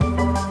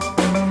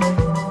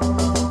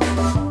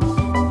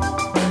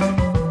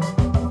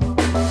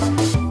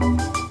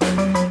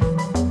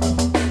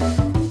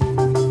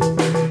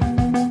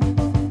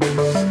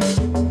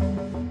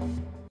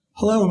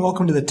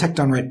welcome to the Tech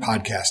Done Right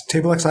podcast,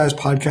 TableXI's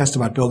podcast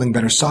about building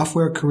better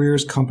software,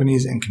 careers,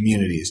 companies, and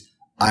communities.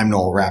 I'm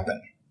Noel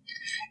Rappin.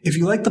 If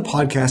you like the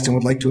podcast and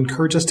would like to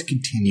encourage us to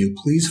continue,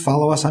 please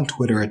follow us on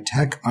Twitter at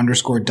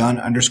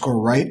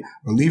tech_done_right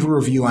or leave a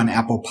review on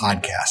Apple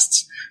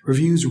Podcasts.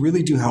 Reviews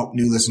really do help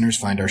new listeners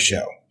find our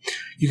show.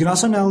 You can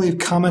also now leave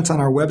comments on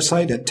our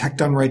website at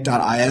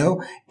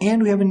techdoneright.io,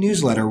 and we have a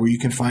newsletter where you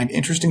can find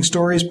interesting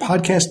stories,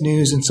 podcast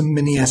news, and some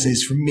mini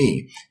essays from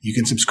me. You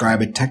can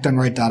subscribe at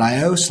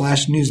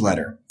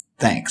techdoneright.io/newsletter.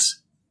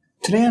 Thanks.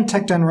 Today on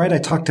Tech Done Right, I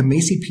talked to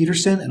Macy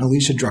Peterson and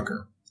Alicia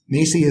Drucker.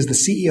 Macy is the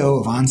CEO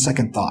of On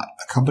Second Thought,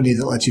 a company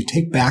that lets you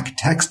take back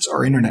texts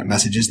or internet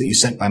messages that you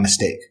sent by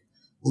mistake.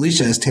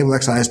 Alicia is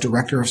TableXI's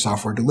Director of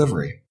Software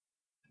Delivery.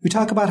 We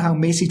talk about how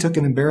Macy took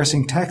an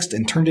embarrassing text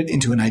and turned it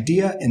into an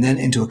idea and then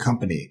into a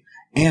company,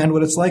 and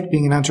what it's like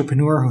being an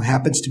entrepreneur who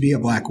happens to be a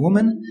Black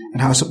woman, and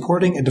how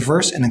supporting a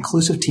diverse and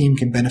inclusive team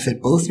can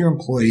benefit both your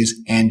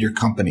employees and your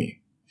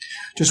company.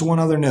 Just one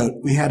other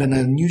note, we had an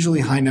unusually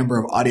high number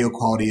of audio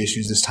quality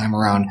issues this time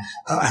around.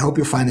 I hope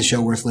you'll find the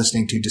show worth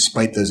listening to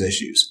despite those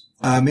issues.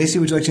 Macy,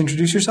 would you like to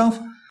introduce yourself?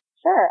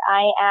 Sure.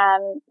 I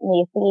am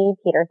Macy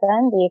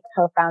Peterson, the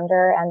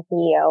co-founder and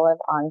CEO of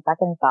On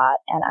Second Thought,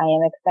 and I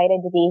am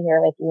excited to be here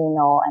with you,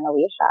 Noel and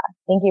Alicia.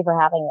 Thank you for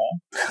having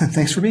me.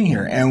 Thanks for being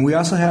here. And we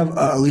also have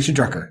Alicia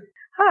Drucker.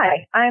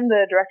 Hi, I'm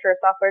the Director of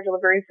Software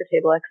Delivery for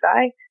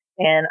TableXI,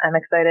 and I'm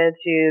excited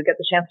to get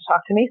the chance to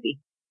talk to Macy.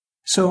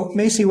 So,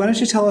 Macy, why don't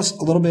you tell us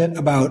a little bit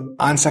about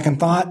On Second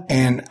Thought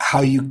and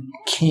how you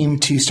came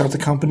to start the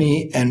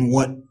company and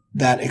what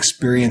that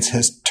experience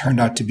has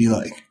turned out to be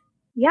like?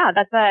 Yeah,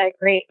 that's a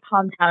great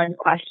compound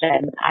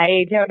question.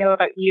 I don't know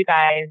about you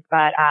guys,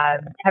 but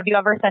have you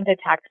ever sent a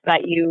text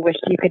that you wished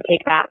you could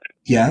take back?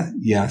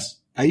 Yes.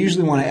 I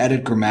usually want to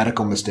edit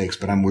grammatical mistakes,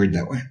 but I'm weird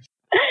that way.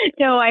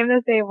 No, I'm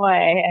the same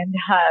way. And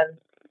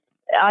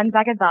On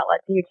Second Thought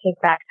lets you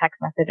take back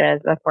text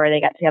messages before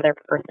they get to the other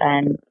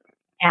person.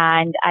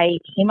 And I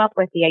came up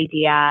with the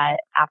idea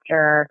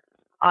after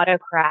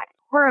autocorrect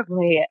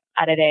horribly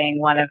editing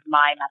one of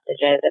my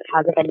messages. It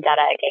has a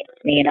vendetta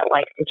against me and it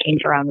likes to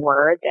change around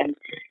words. And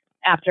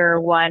after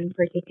one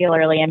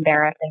particularly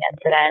embarrassing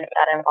incident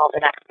that involved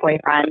an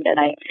ex-boyfriend and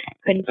I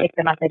couldn't take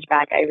the message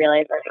back, I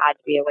realized there had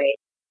to be a way.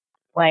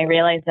 When I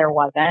realized there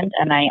wasn't,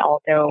 and I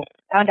also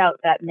found out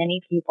that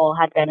many people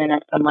had been in a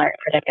similar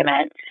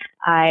predicament,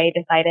 I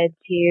decided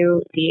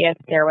to see if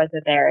there was a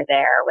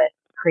there with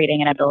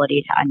creating an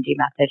ability to undo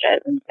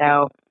messages. And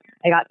so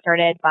I got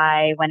started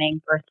by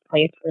winning first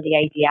place for the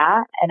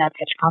idea in a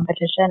pitch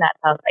competition at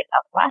South by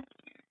Southwest.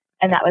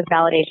 And that was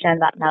validation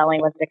that not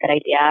only was it a good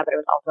idea, but it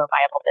was also a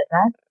viable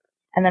business.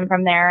 And then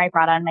from there, I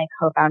brought on my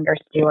co-founder,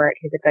 Stuart,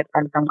 who's a good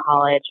friend from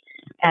college,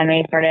 and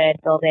we started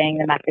building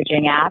the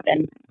messaging app.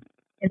 And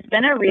it's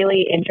been a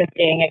really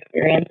interesting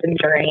experience and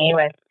journey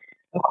with,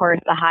 of course,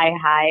 the high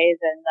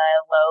highs and the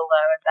low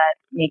lows that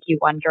make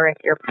you wonder if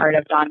you're part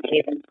of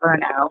Dante's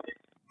Inferno.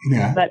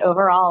 Yeah. But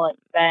overall,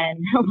 it's been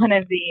one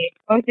of the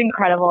most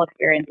incredible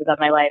experiences of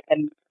my life.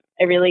 And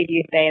I really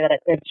do say that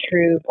it's a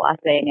true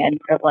blessing and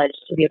privilege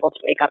to be able to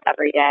wake up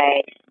every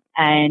day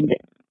and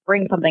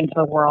bring something to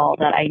the world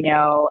that I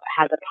know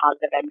has a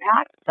positive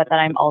impact, but that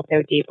I'm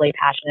also deeply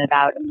passionate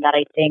about and that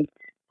I think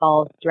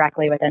falls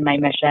directly within my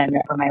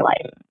mission for my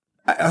life.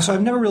 So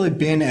I've never really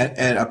been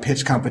at a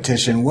pitch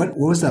competition. What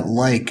was that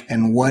like?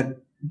 And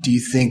what do you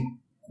think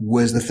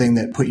was the thing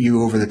that put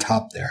you over the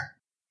top there?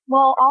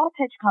 Well, all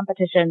pitch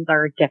competitions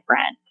are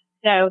different.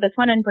 So this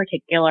one in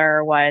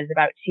particular was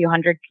about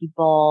 200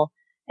 people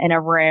in a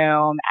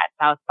room at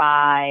South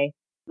by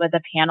with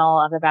a panel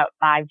of about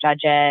 5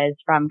 judges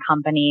from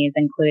companies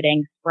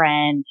including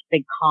Sprint,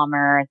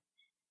 BigCommerce,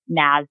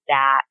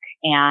 NASDAQ,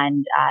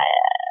 and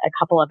a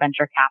couple of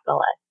venture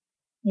capitalists.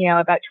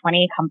 About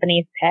 20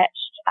 companies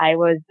pitched. I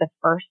was the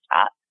first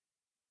up.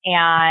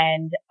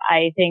 And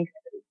I think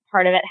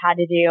part of it had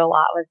to do a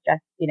lot with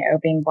just,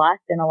 being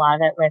blessed, and a lot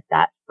of it with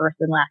that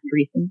first and last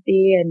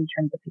recency in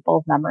terms of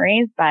people's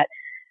memories. But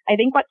I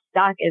think what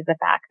stuck is the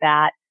fact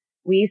that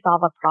we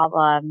solve a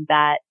problem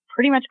that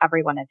pretty much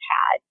everyone has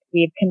had.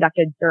 We've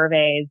conducted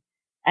surveys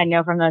and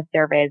know from those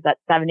surveys that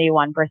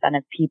 71%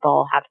 of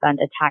people have sent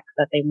a text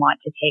that they want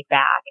to take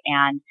back,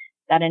 and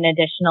that an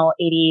additional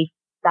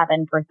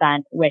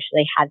 87% wish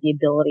they had the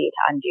ability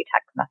to undo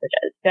text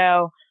messages.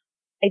 So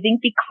I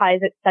think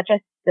because it's such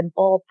a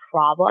simple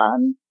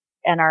problem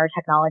and our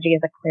technology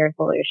is a clear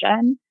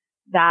solution,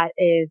 that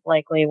is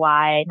likely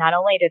why not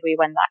only did we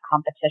win that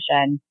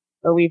competition,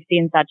 but we've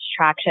seen such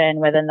traction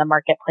within the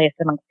marketplace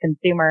amongst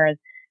consumers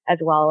as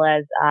well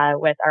as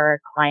with our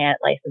client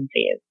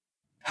licensees.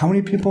 How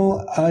many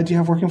people do you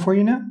have working for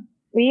you now?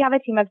 We have a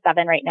team of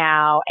 7 right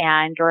now,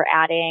 and we're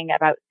adding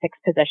about 6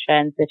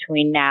 positions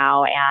between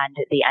now and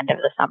the end of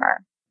the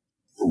summer.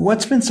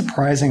 What's been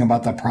surprising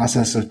about the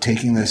process of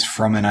taking this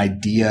from an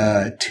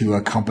idea to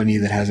a company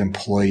that has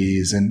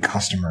employees and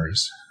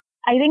customers?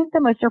 I think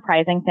the most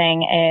surprising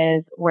thing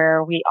is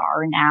where we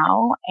are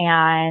now,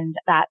 and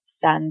that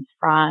stems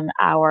from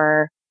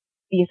our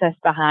thesis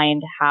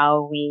behind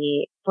how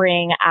we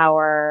bring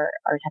our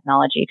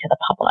technology to the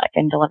public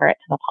and deliver it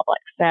to the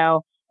public.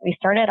 So we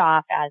started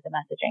off as a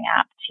messaging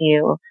app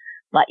to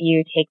let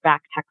you take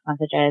back text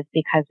messages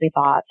because we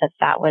thought that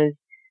that was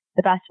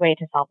the best way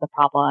to solve the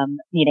problem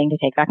needing to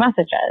take back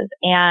messages.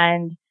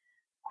 And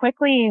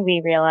quickly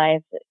we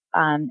realized,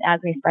 as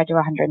we spread to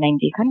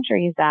 190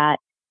 countries, that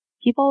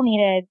people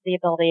needed the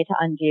ability to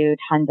undo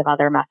tons of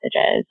other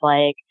messages,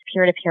 like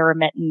peer-to-peer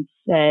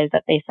remittances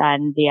that they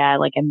send via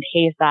like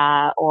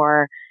M-Pesa,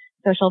 or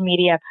social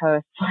media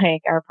posts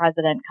like our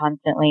president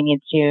constantly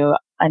needs to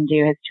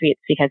undo his tweets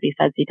because he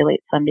says he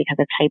deletes them because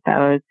of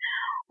typos,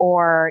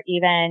 or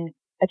even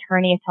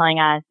attorneys telling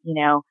us,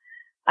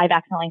 I've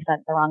accidentally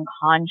sent the wrong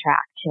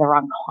contract to the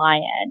wrong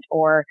client,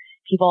 or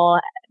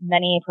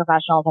many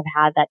professionals have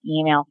had that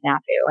email snafu.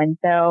 And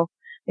so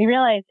we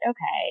realized,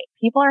 okay,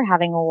 people are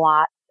having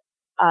lots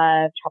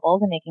of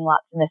troubles and making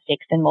lots of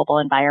mistakes in mobile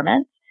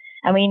environments.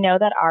 And we know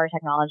that our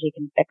technology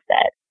can fix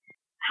it.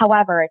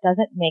 However, it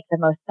doesn't make the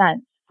most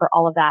sense for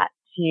all of that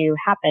to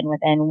happen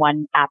within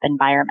one app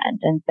environment.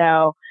 And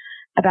so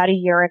about a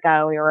year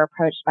ago, we were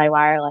approached by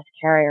wireless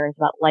carriers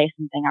about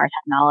licensing our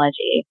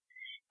technology.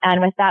 And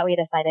with that, we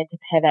decided to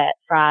pivot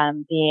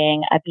from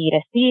being a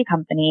B2C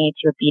company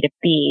to a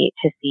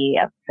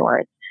B2B2C of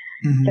sorts,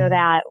 so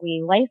that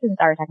we license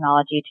our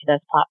technology to those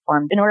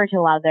platforms in order to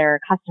allow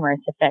their customers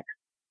to fix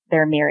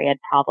their myriad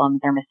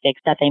problems or mistakes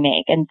that they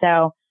make. And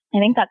so I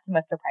think that's the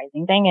most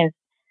surprising thing, is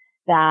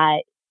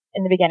that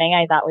in the beginning,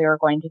 I thought we were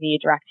going to be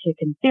direct to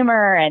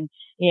consumer and,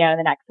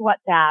 the next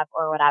WhatsApp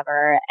or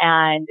whatever.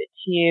 And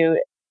to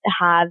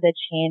have the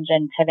change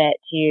and pivot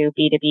to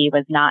B2B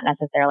was not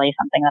necessarily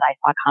something that I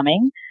saw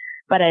coming,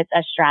 but it's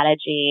a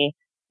strategy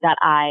that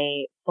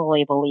I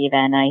fully believe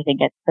in. And I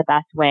think it's the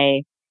best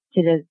way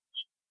to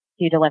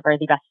deliver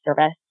the best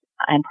service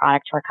and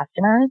product to our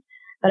customers.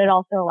 But it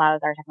also allows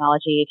our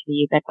technology to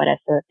be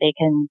ubiquitous so that they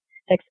can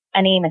fix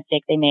any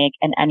mistake they make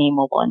in any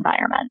mobile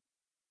environment.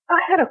 I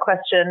had a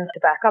question to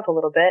back up a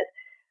little bit.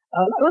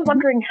 I was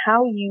wondering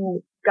how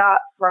you got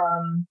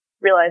from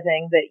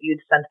realizing that you'd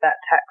sent that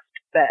text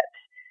that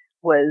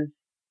was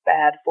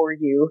bad for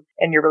you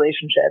and your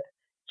relationship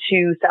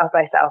to South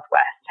by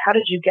Southwest. How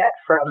did you get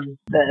from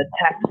the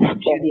text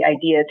to the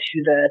idea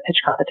to the pitch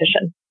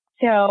competition?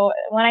 So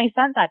when I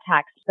sent that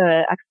text,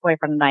 the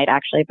ex-boyfriend and I had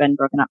actually been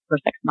broken up for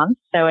 6 months.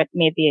 So it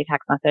made the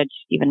text message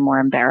even more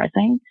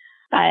embarrassing.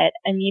 But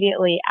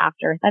immediately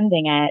after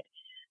sending it,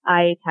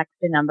 I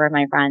texted a number of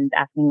my friends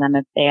asking them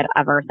if they had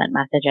ever sent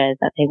messages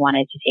that they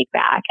wanted to take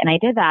back. And I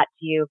did that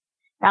to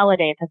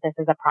validate that this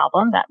is a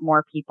problem that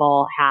more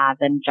people have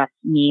than just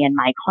me and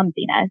my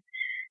clumsiness.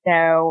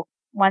 So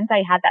once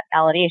I had that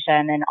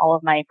validation and all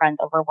of my friends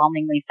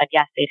overwhelmingly said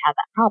yes, they'd had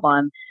that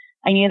problem,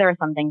 I knew there was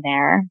something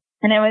there.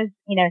 And it was,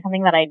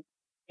 something that I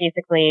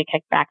basically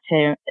kicked back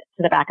to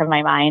the back of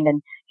my mind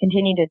and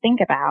continued to think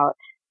about.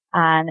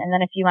 And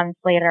then a few months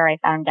later, I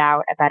found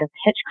out about a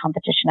pitch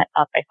competition at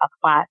South by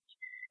Southwest,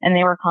 and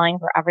they were calling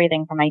for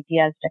everything from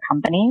ideas to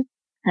companies.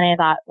 And I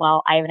thought,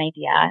 well, I have an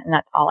idea, and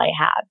that's all I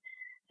have.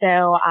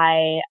 So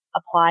I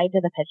applied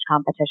to the pitch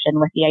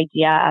competition with the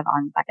idea of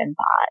on second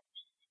thought.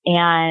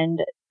 And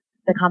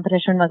the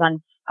competition was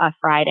on a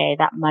Friday.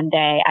 That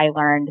Monday, I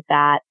learned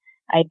that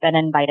I'd been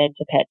invited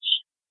to pitch.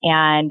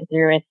 And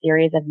through a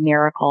series of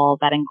miracles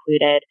that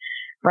included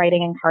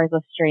riding in cars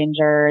with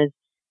strangers,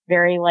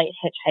 very light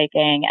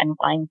hitchhiking, and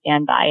flying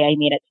standby, I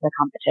made it to the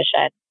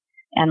competition.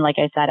 And like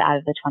I said, out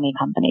of the 20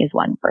 companies,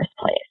 won first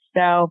place.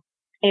 So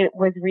it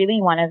was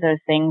really one of those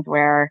things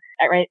where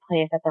at right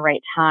place at the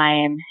right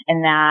time,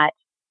 in that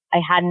I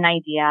had an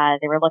idea.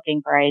 They were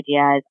looking for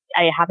ideas.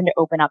 I happened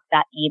to open up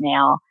that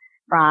email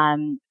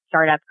from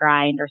Startup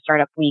Grind or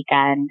Startup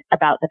Weekend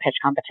about the pitch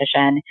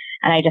competition.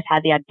 And I just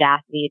had the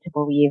audacity to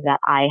believe that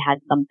I had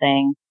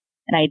an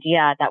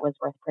idea that was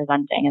worth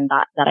presenting and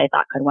that I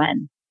thought could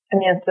win. I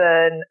mean, it's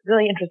a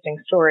really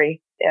interesting story.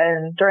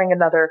 And during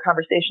another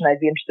conversation, I'd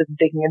be interested in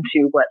digging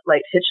into what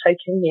light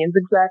hitchhiking means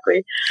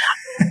exactly.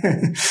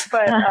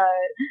 But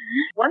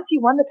once you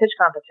won the pitch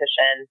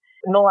competition,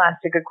 Noel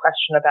asked a good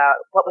question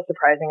about what was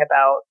surprising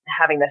about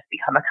having this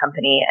become a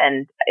company.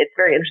 And it's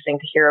very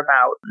interesting to hear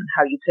about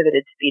how you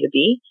pivoted to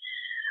B2B.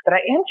 But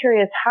I am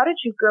curious, how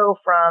did you go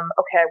from,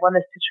 okay, I won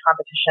this pitch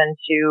competition,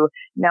 to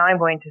now I'm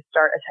going to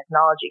start a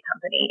technology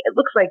company? It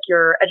looks like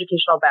your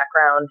educational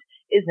background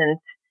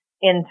isn't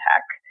in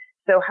tech.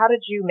 So how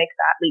did you make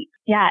that leap?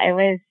 Yeah, it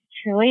was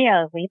truly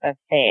a leap of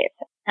faith.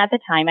 At the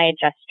time, I had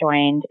just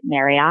joined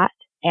Marriott,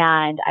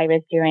 and I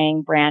was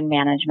doing brand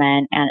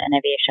management and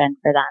innovation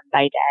for them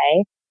by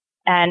day.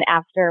 And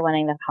after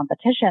winning the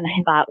competition,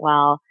 I thought,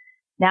 well,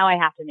 now I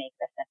have to make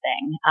this a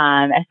thing,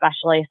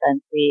 especially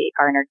since we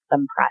garnered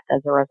some press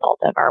as a result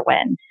of our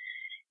win.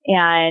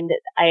 And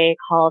I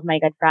called my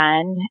good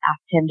friend,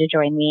 asked him to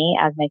join me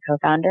as my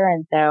co-founder.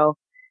 And so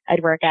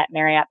I'd work at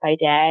Marriott by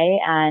day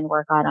and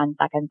work on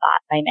second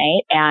thought by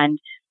night. And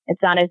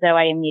it's not as though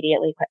I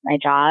immediately quit my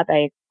job.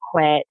 I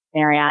quit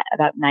Marriott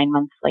about 9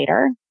 months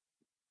later.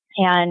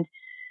 And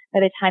by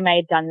the time I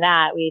had done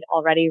that, we'd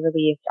already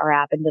released our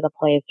app into the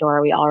Play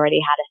Store. We already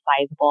had a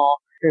sizable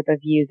group of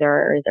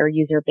users or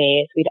user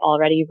base. We'd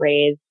already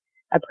raised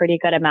a pretty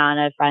good amount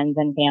of friends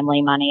and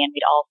family money, and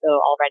we'd also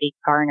already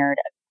garnered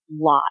a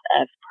lot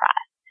of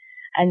press.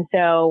 And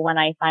so when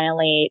I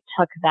finally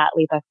took that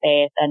leap of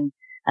faith and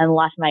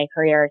left my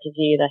career to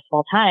do this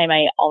full time,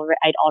 I'd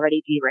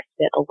already de-risked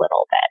it a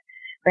little bit.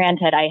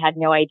 Granted, I had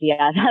no idea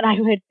that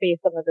I would face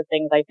some of the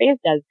things I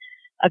faced as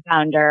a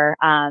founder,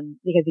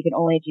 because you can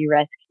only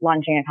de-risk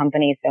launching a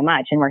company so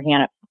much and working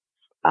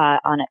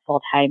on it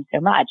full time so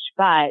much.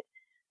 But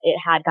it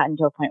had gotten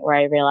to a point where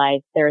I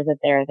realized there's a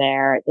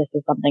there. This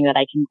is something that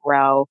I can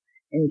grow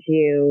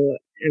into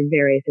a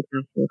very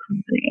successful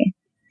company.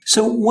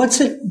 So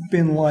what's it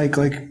been like?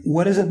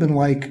 What has it been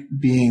like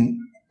being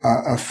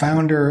a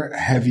founder?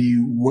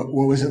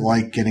 What was it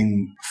like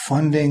getting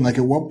funding? At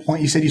what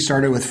point, you said you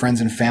started with friends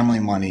and family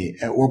money.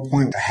 At what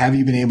point have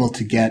you been able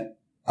to get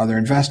other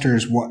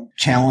investors? What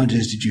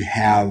challenges did you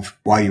have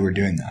while you were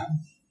doing that?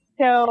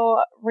 So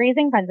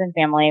raising friends and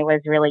family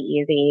was really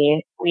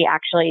easy. We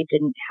actually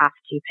didn't have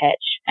to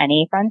pitch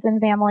any friends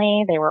and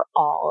family. They were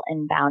all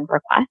inbound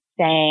requests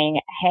saying,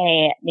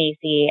 "Hey,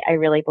 Macy, I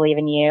really believe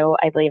in you.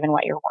 I believe in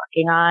what you're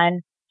working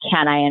on.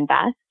 Can I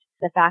invest?"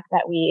 The fact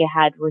that we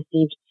had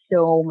received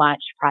so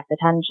much press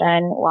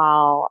attention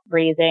while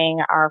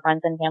raising our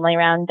friends and family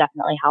round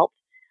definitely helped.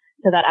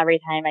 So that every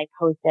time I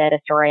posted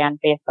a story on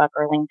Facebook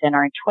or LinkedIn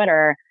or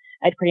Twitter,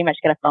 I'd pretty much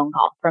get a phone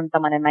call from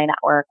someone in my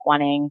network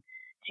wanting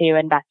to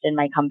invest in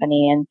my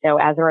company. And so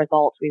as a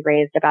result, we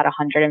raised about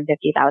 $150,000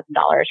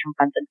 from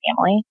friends and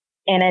family.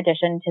 In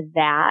addition to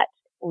that,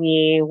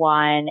 we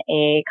won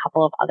a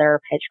couple of other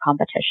pitch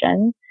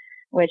competitions,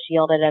 which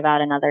yielded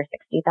about another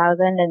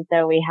 $60,000. And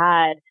so we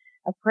had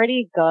a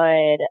pretty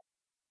good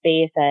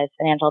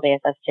financial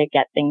basis to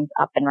get things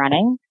up and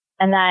running.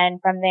 And then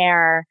from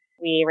there,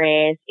 we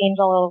raised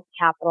angel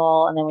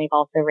capital, and then we've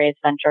also raised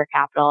venture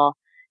capital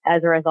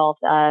as a result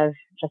of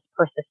just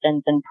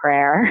persistence and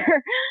prayer,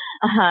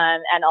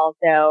 and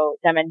also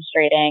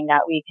demonstrating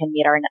that we can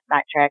meet our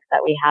metrics,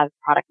 that we have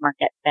product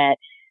market fit,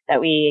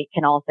 that we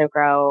can also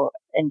grow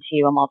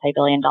into a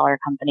multi-billion-dollar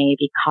company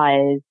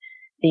because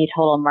the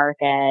total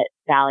market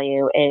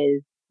value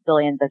is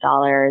billions of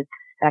dollars,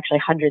 actually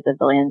hundreds of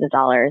billions of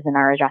dollars, and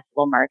our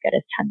addressable market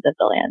is tens of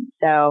billions.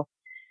 So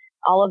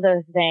all of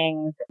those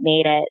things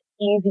made it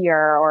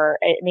easier, or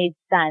it made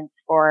sense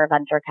for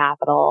venture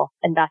capital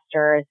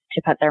investors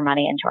to put their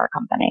money into our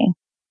company.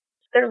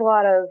 There's a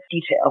lot of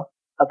detail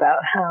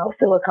about how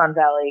Silicon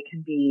Valley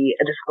can be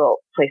a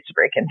difficult place to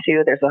break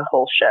into. There's a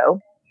whole show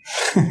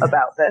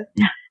about this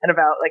and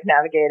about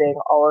navigating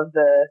all of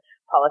the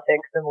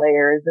politics and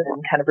layers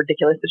and kind of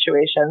ridiculous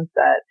situations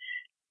that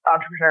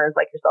entrepreneurs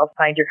like yourself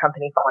find your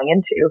company falling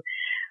into.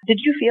 Did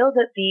you feel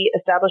that the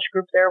established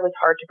group there was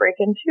hard to break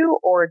into,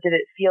 or did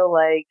it feel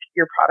like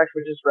your products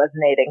were just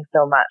resonating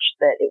so much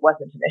that it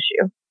wasn't an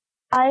issue?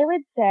 I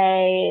would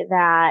say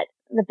that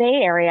the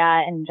Bay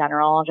Area in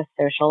general, just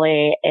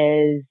socially,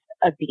 is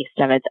a beast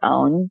of its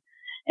own.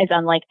 It's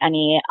unlike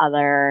any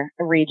other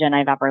region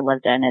I've ever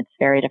lived in. It's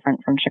very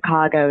different from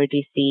Chicago,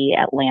 DC,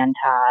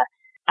 Atlanta,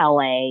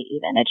 LA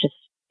even. It's just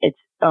its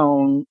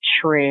own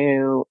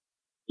true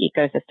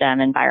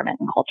ecosystem, environment,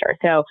 and culture.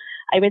 So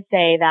I would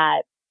say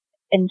that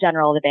in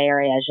general, the Bay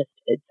Area is just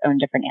its own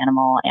different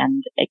animal,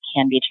 and it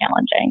can be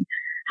challenging.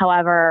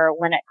 However,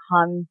 when it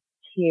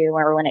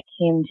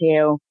came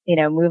to,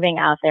 moving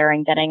out there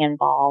and getting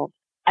involved,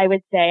 I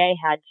would say I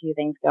had two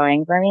things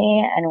going for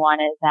me. And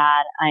one is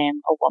that I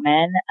am a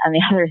woman, and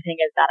the other thing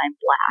is that I'm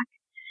Black.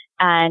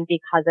 And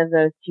because of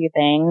those two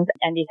things,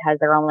 and because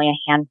there are only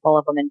a handful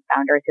of women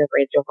founders who have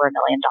raised over $1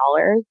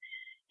 million,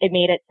 it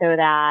made it so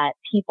that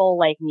people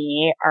like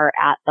me are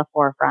at the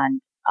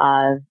forefront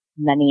of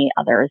many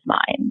others'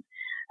 minds.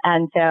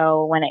 And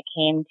so when it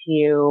came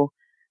to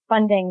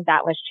funding,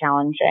 that was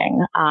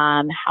challenging.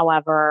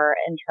 However,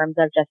 in terms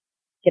of just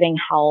getting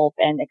help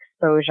and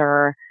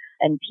exposure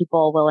and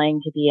people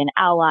willing to be an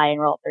ally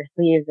and roll up their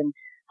sleeves and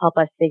help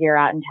us figure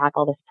out and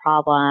tackle this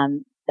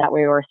problem that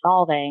we were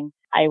solving,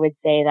 I would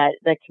say that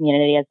the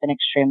community has been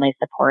extremely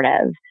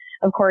supportive.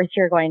 Of course,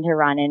 you're going to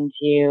run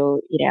into,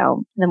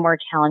 the more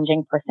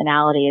challenging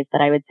personalities,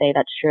 but I would say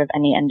that's true of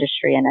any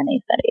industry in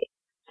any city.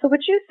 So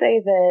would you say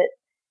that,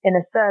 in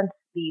a sense,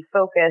 the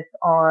focus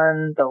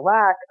on the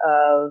lack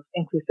of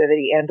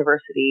inclusivity and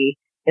diversity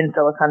in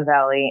Silicon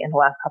Valley in the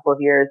last couple of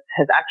years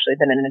has actually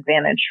been an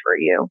advantage for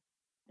you?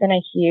 It's been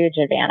a huge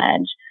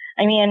advantage.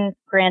 I mean,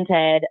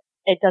 granted,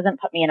 it doesn't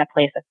put me in a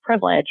place of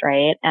privilege,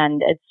 right?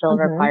 And it still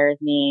requires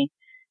me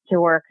to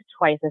work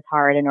twice as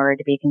hard in order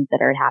to be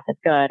considered half as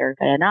good or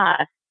good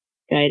enough.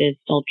 Good is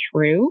still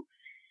true.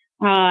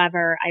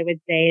 However, I would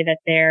say that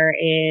there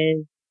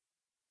is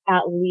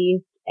at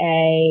least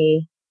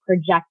a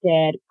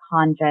projected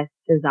conscious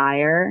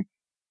desire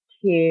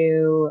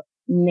to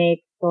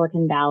make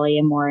Silicon Valley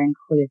a more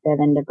inclusive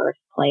and diverse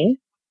place,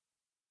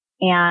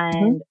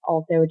 and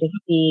also to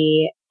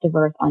see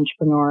diverse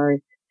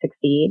entrepreneurs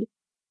succeed.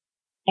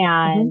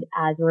 And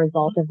as a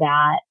result of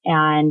that,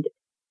 and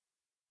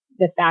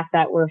the fact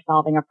that we're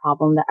solving a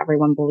problem that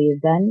everyone believes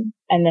in,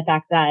 and the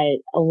fact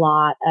that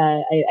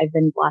I've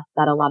been blessed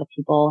that a lot of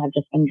people have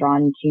just been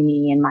drawn to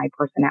me and my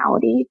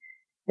personality,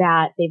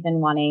 that they've been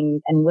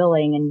wanting and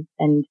willing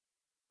and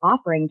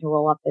offering to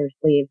roll up their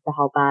sleeves to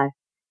help us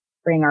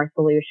bring our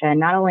solution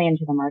not only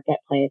into the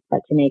marketplace, but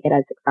to make it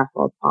as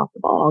successful as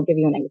possible. I'll give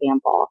you an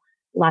example.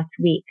 Last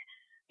week,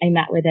 I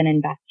met with an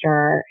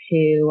investor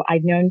who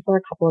I've known for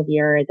a couple of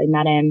years. I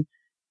met him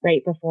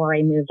right before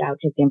I moved out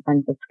to San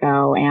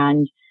Francisco,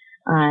 and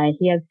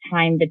he has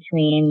time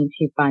between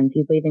two funds.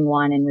 He's leaving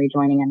one and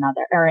joining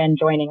another.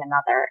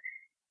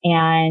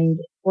 And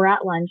we're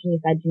at lunch, and he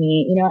said to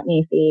me, "You know what,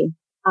 Macy,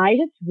 I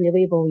just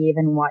really believe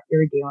in what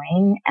you're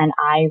doing, and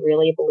I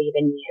really believe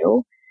in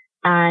you.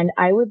 And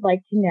I would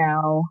like to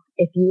know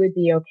if you would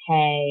be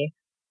okay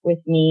with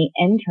me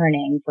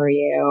interning for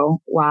you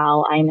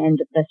while I'm in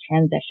this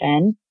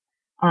transition.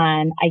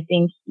 I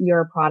think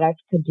your product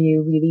could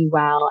do really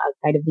well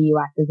outside of the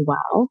U.S. as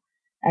well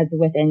as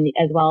within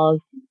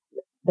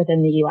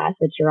the U.S.,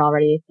 which you're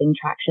already seeing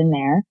traction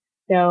there.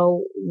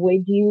 So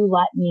would you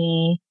let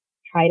me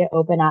try to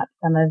open up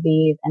some of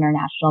these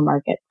international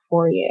markets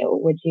for you?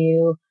 Would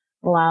you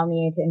allow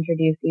me to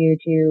introduce you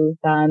to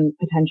some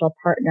potential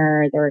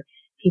partners or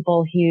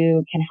people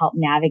who can help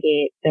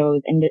navigate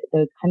those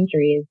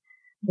countries?"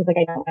 He's like,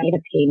 "I don't want you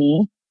to pay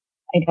me.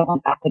 I don't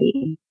want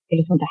equity. I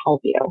just want to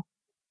help you."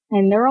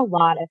 And there are a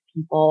lot of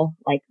people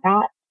like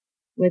that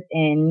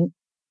within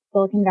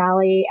Silicon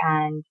Valley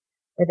and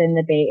within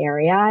the Bay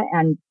Area.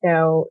 And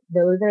so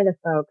those are the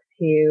folks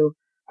who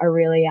are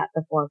really at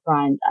the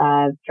forefront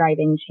of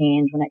driving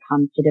change when it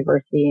comes to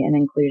diversity and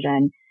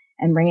inclusion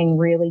and bringing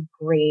really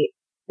great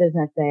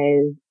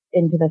businesses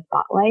into the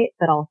spotlight,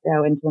 but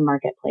also into the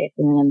marketplace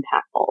in an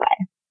impactful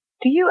way.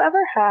 Do you ever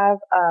have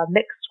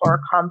mixed or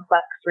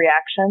complex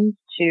reactions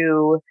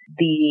to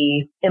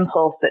the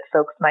impulse that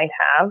folks might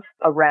have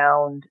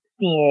around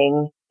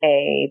seeing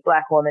a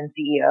Black woman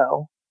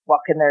CEO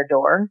walk in their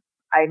door?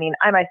 I mean,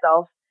 I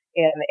myself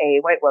am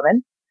a white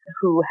woman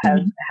who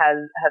has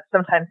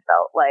sometimes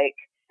felt like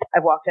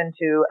I've walked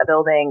into a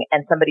building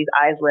and somebody's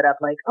eyes lit up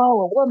like,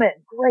 "Oh, a woman,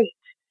 great."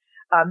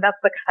 That's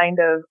the kind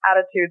of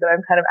attitude that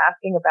I'm kind of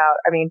asking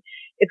about. I mean,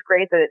 it's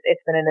great that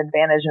it's been an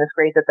advantage, and it's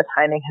great that the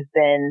timing has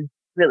been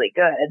really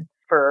good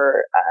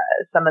for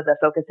some of the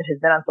focus that has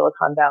been on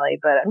Silicon Valley.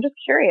 But I'm just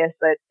curious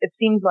that it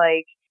seems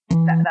like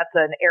that's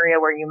an area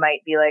where you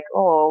might be like,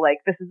 "Oh, like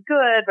this is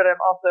good, but I'm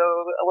also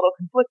a little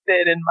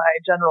conflicted in my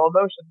general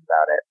emotions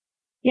about it."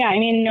 Yeah, I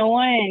mean, no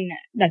one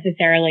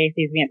necessarily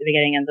sees me at the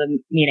beginning of the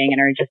meeting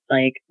and are just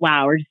like,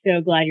 "Wow, we're just so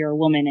glad you're a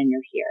woman and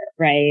you're here,"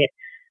 right?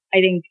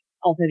 I think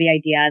also the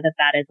idea that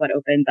that is what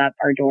opens up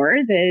our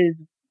doors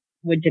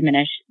would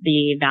diminish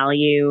the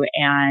value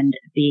and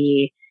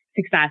the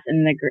success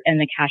and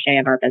the cachet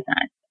of our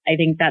business. I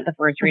think that the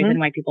first reason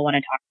why people want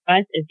to talk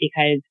to us is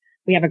because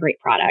we have a great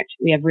product.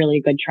 We have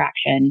really good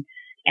traction,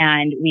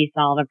 and we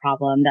solve a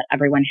problem that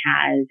everyone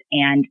has,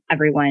 and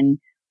everyone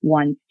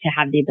wants to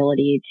have the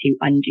ability to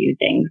undo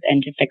things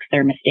and to fix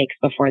their mistakes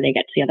before they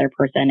get to the other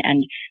person.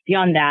 And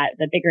beyond that,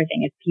 the bigger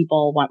thing is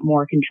people want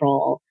more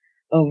control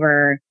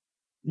over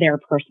their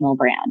personal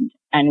brand.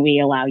 And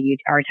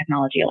our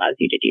technology allows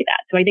you to do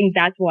that. So I think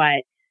that's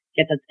what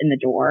gets us in the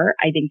door.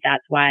 I think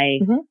that's why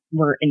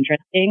we're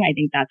interesting. I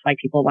think that's why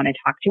people want to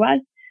talk to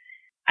us.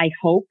 I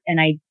hope and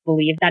I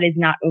believe that is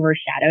not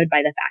overshadowed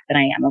by the fact that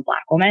I am a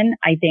Black woman.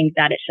 I think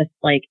that it's just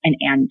like an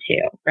and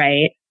two,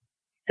 right?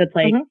 So it's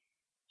like,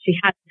 she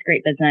has this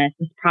great business.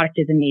 This product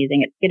is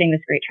amazing. It's getting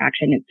this great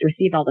traction. It's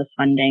received all this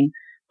funding.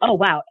 Oh,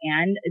 wow.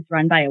 And it's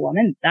run by a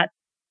woman. That's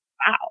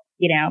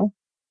wow,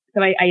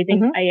 So I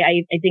think,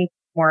 I think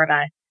more of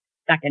a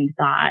second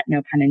thought,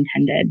 no pun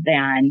intended,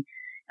 than,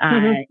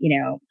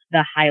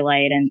 the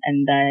highlight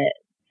and the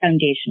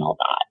foundational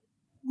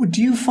thought.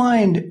 Do you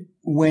find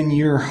when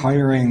you're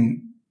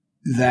hiring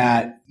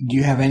that do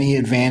you have any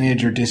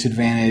advantage or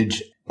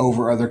disadvantage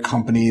over other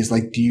companies?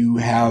 Like, do you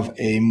have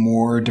a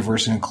more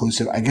diverse and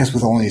inclusive, I guess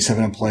with only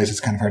 7 employees, it's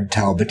kind of hard to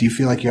tell, but do you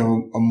feel like you have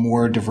a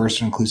more diverse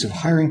and inclusive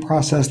hiring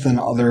process than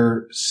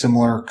other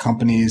similar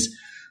companies?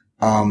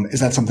 Is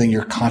that something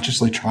you're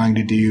consciously trying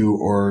to do,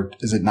 or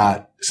is it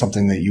not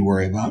something that you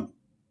worry about?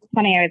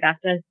 Funny, I was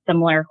asked a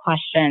similar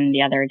question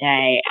the other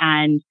day,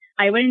 and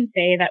I wouldn't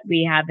say that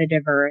we have a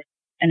diverse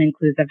and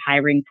inclusive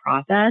hiring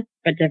process,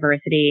 but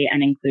diversity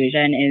and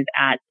inclusion is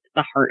at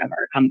the heart of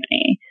our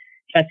company,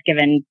 just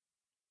given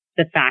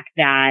the fact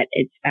that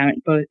it's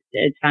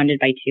founded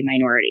by 2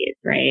 minorities,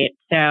 right?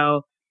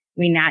 So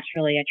we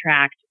naturally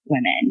attract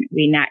women,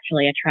 we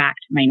naturally attract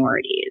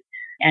minorities,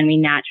 and we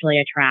naturally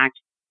attract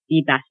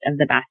the best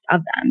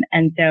of them.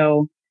 And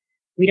so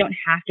we don't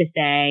have to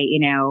say,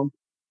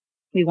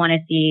 we want to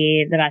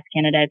see the best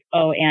candidates.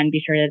 Oh, and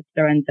be sure to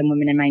throw in some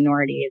women and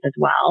minorities as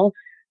well.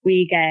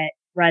 We get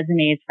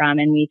resumes from,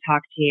 and we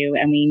talk to,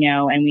 and we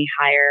know, and we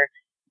hire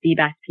the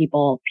best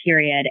people,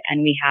 period.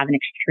 And we have an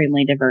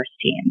extremely diverse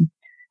team.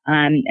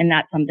 And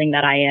that's something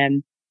that I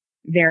am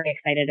very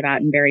excited about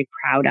and very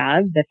proud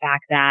of, the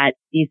fact that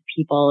these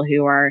people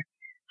who are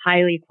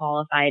highly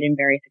qualified and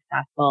very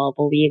successful,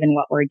 believe in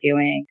what we're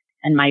doing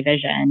and my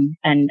vision,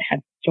 and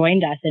have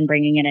joined us in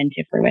bringing it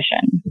into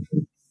fruition.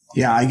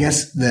 Yeah, I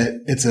guess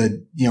that it's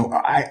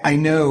I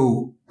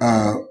know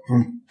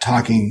from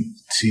talking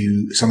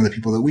to some of the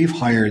people that we've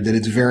hired that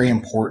it's very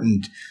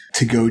important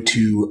to go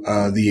to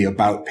the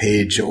about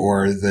page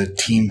or the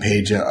team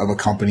page of a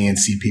company and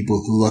see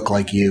people who look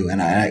like you. And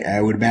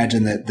I would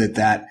imagine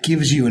that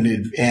gives you an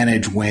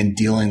advantage when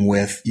dealing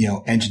with,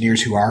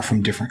 engineers who are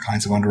from different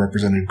kinds of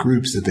underrepresented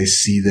groups, that they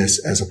see this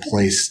as a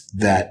place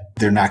that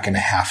they're not going to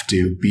have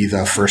to be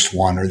the first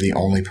one or the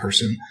only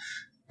person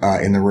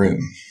in the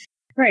room.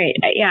 Right.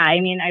 Yeah. I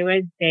mean, I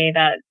would say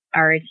that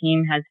our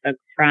team has folks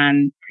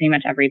from pretty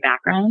much every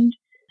background.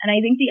 And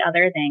I think the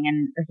other thing,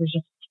 and this is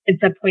just,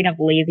 it's a point of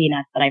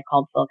laziness that I've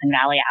called Silicon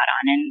Valley out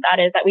on, and that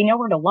is that we know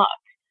where to look.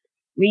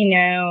 We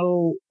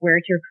know where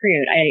to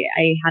recruit.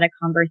 I had a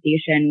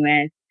conversation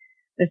with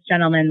this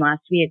gentleman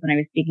last week when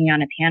I was speaking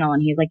on a panel, and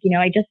he's like,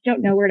 I just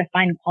don't know where to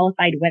find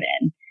qualified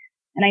women.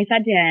 And I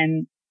said to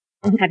him,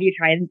 have you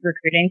tried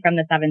recruiting from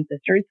the Seven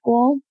Sisters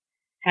School?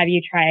 Have you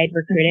tried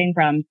recruiting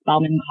from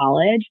Spelman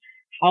College?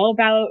 How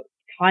about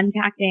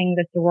contacting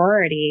the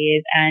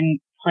sororities and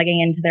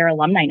plugging into their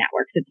alumni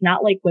networks? It's not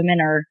like women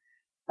are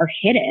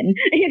hidden.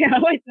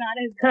 It's not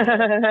as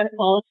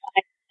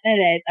qualified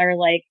candidates are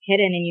like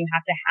hidden and you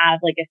have to have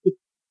like a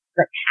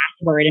secret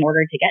password in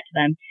order to get to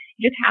them.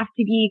 You just have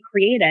to be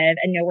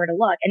creative and know where to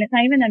look. And it's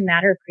not even a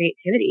matter of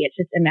creativity. It's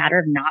just a matter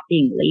of not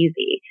being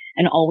lazy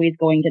and always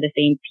going to the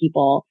same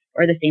people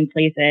or the same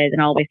places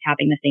and always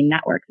tapping the same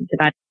networks. It's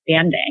about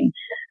expanding.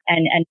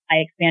 And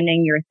by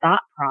expanding your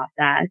thought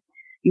process,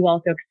 you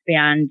also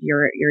expand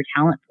your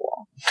talent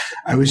pool.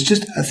 I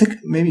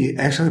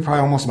think probably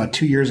almost about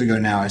 2 years ago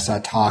now, I saw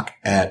a talk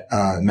at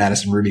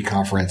Madison Ruby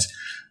conference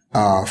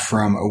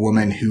from a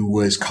woman who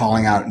was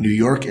calling out New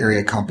York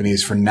area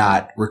companies for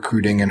not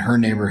recruiting in her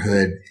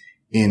neighborhood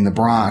in the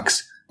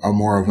Bronx,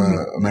 more of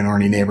a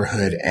minority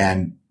neighborhood,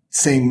 and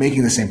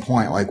making the same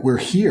point, like, we're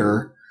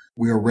here,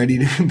 we are ready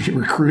to be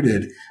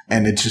recruited,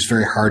 and it's just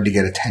very hard to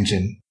get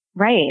attention.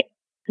 Right.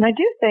 And I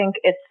do think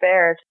it's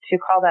fair to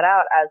call that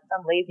out as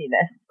some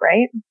laziness,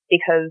 right?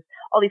 Because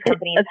all these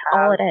companies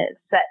all it is.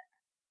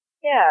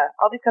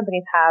 All these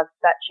companies have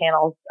set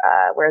channels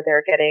where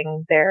they're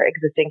getting their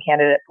existing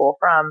candidate pool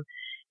from,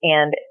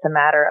 and it's a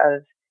matter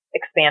of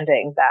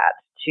expanding that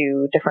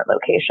to different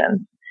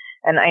locations.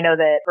 And I know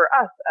that for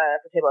us,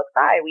 for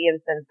TableXI, we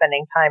have been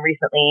spending time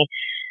recently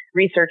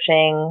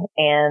researching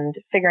and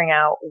figuring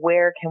out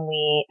where can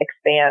we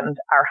expand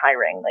our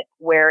hiring, like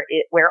where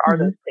are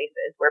those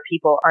places where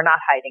people are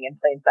not hiding in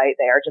plain sight,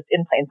 they are just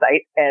in plain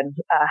sight, and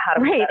how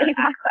do we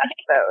access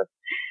those?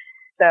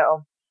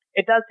 So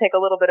it does take a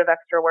little bit of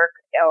extra work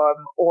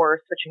or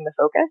switching the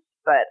focus,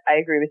 but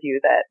I agree with you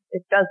that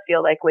it does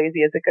feel like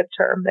lazy is a good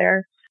term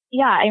there.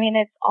 Yeah, I mean,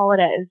 it's all it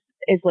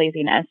is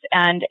laziness.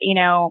 And,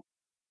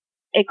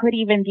 it could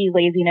even be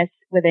laziness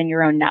within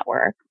your own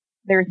network.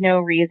 There's no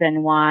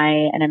reason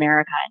why in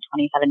America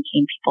in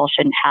 2017 people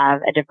shouldn't have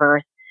a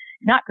diverse,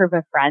 not group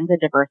of friends, a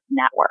diverse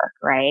network,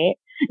 right?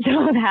 So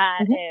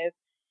that if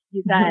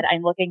you said,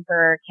 I'm looking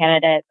for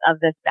candidates of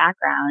this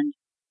background,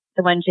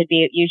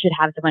 you should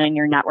have someone in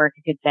your network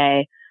who could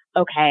say,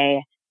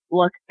 okay,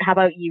 look, how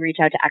about you reach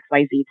out to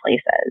XYZ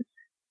places?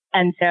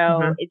 And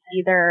so it's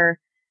either,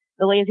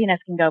 the laziness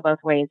can go both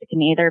ways. It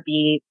can either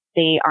be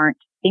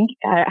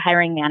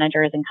hiring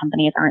managers and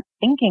companies aren't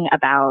thinking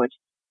about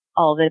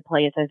all the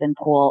places and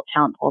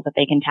talent pools that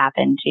they can tap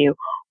into,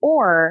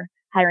 or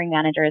hiring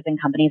managers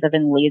and companies have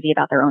been lazy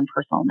about their own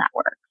personal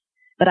networks.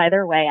 But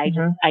either way,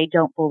 I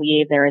don't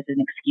believe there is an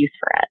excuse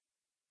for it.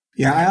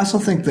 Yeah, I also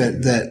think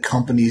that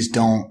companies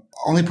don't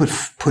only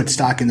put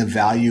stock in the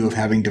value of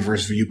having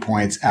diverse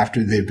viewpoints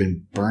after they've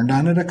been burned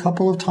on it a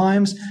couple of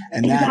times.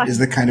 And that is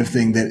the kind of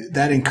thing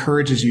that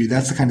encourages you.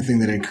 That's the kind of thing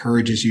that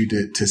encourages you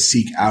to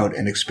seek out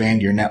and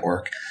expand your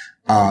network.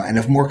 And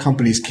if more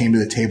companies came to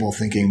the table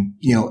thinking,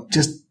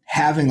 just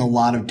having a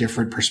lot of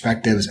different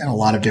perspectives and a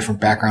lot of different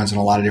backgrounds and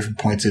a lot of different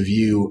points of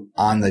view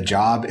on the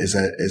job is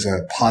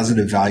a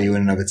positive value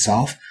in and of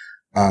itself,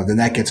 then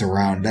that gets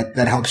around.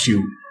 That helps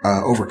you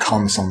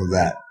overcome some of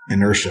that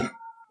inertia.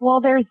 Well,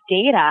 there's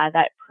data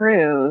that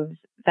proves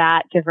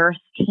that diverse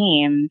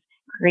teams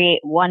create,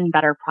 one,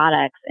 better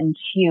products, and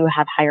two,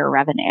 have higher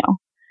revenue.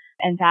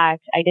 In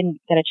fact, I didn't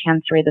get a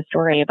chance to read the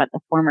story, but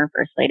the former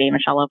First Lady,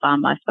 Michelle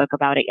Obama, spoke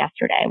about it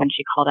yesterday when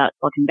she called out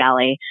Silicon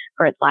Valley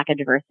for its lack of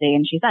diversity.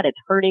 And she said it's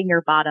hurting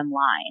your bottom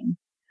line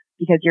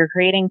because you're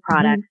creating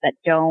products that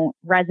don't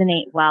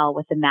resonate well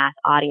with the mass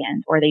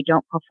audience, or they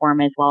don't perform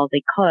as well as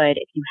they could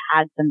if you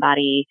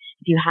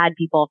had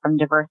people from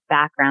diverse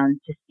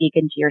backgrounds to speak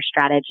into your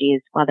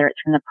strategies, whether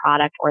it's from the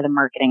product or the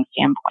marketing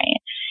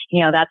standpoint.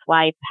 That's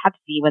why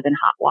Pepsi was in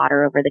hot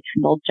water over the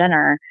Kendall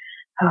Jenner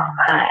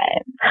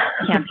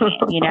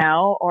campaign,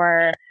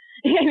 or,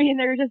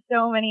 there's just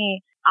so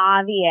many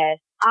obvious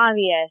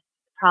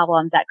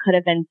problems that could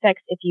have been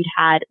fixed if you'd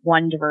had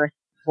one diverse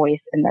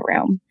voice in the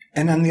room.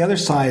 And on the other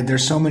side,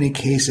 there's so many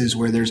cases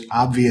where there's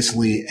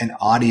obviously an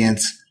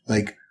audience,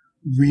 like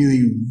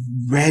really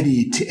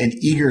ready to and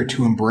eager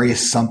to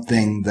embrace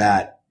something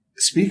that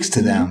speaks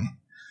to them,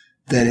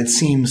 that it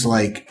seems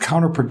like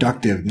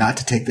counterproductive not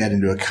to take that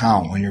into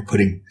account when you're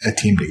putting a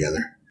team together.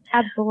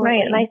 Absolutely.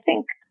 Right. And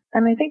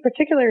I think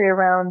particularly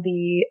around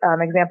the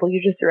example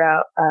you just threw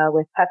out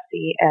with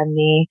Pepsi and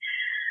the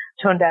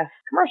tone deaf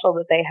commercial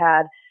that they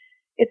had,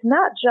 it's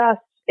not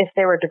just if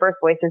there were diverse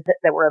voices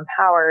that were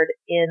empowered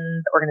in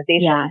the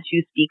organization to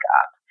speak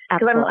up.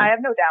 Because I have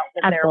no doubt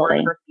that there were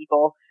diverse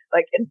people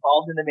like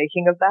involved in the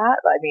making of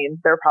that. I mean,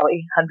 there are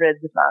probably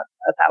hundreds, if not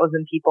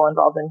 1,000 people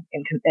involved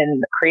in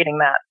creating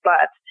that.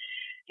 But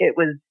it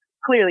was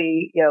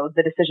clearly,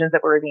 the decisions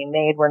that were being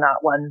made were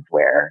not ones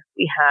where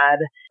we had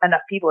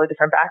enough people of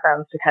different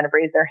backgrounds to kind of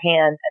raise their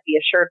hand and be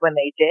assured when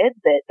they did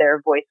that their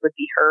voice would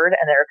be heard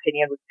and their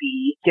opinion would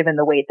be given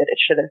the weight that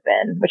it should have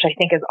been, which I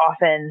think is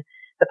often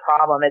the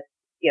problem. It's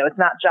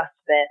not just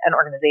that an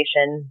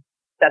organization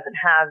doesn't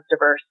have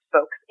diverse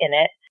folks in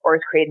it or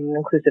is creating an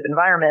inclusive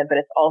environment, but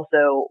it's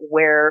also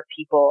where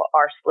people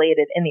are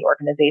slated in the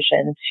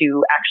organization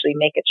to actually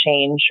make a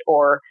change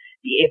or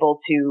be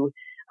able to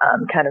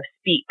kind of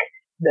speak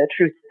the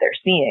truth that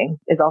they're seeing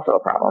is also a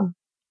problem.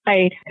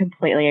 I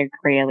completely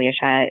agree,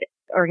 Alicia.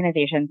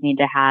 Organizations need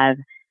to have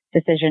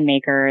decision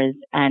makers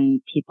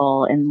and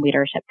people in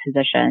leadership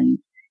positions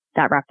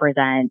that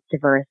represent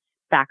diverse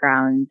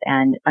backgrounds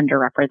and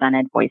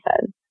underrepresented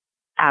voices.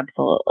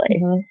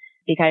 Absolutely. Mm-hmm.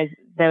 Because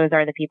those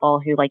are the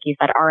people who, like you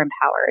said, are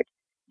empowered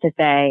to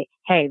say,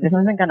 hey, this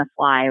isn't going to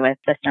fly with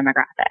this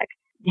demographic.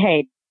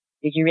 Hey,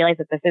 did you realize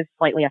that this is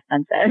slightly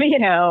offensive,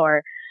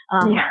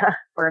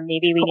 or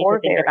maybe we need to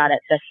think about it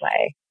this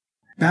way.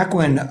 Back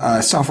when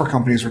software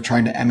companies were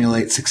trying to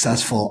emulate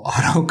successful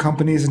auto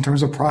companies in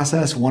terms of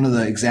process, one of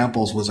the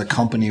examples was a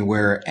company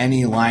where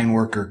any line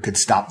worker could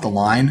stop the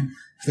line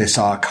if they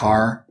saw a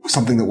car,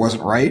 something that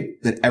wasn't right,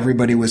 that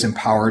everybody was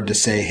empowered to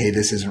say, hey,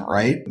 this isn't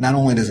right. Not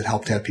only does it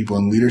help to have people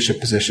in leadership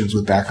positions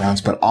with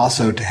backgrounds, but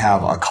also to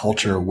have a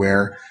culture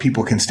where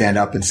people can stand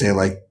up and say,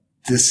 like,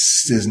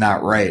 this is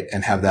not right,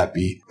 and have that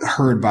be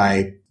heard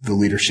by the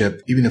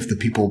leadership, even if the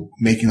people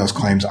making those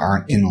claims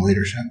aren't in the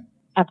leadership.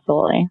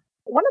 Absolutely.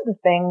 One of the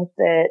things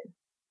that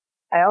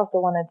I also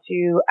wanted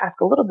to ask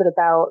a little bit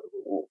about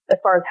as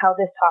far as how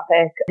this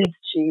topic leads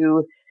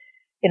to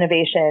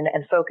innovation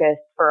and focus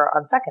for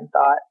On Second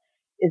Thought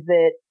is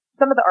that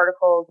some of the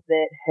articles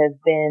that have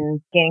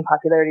been gaining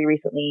popularity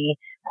recently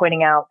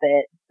pointing out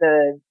that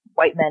the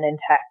white men in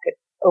tech,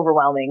 it's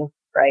overwhelming,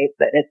 right?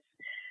 That it's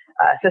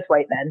cis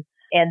white men.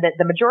 And that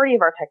the majority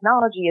of our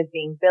technology is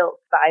being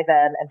built by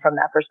them and from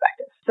that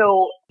perspective.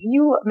 So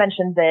you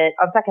mentioned that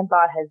On Second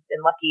Thought has been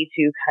lucky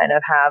to kind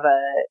of have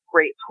a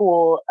great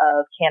pool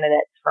of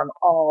candidates from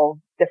all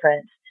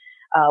different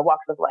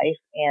walks of life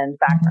and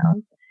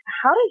backgrounds.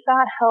 How does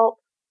that help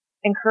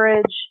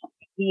encourage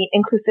the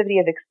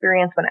inclusivity of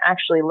experience when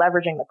actually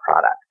leveraging the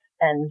product?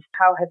 And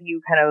how have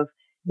you kind of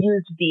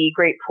used the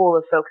great pool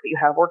of folks that you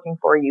have working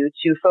for you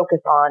to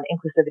focus on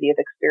inclusivity of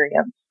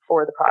experience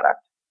for the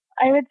product?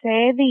 I would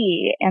say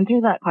the answer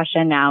to that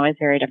question now is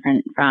very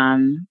different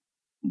from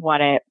what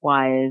it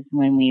was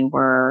when we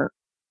were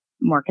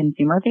more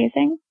consumer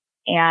facing.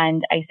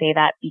 And I say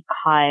that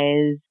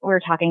because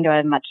we're talking to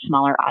a much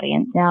smaller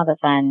audience now that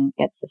then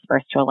gets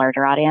dispersed to a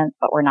larger audience,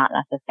 but we're not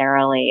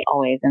necessarily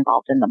always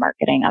involved in the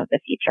marketing of the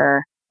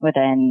feature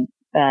within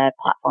the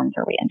platforms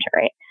where we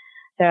integrate.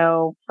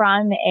 So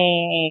from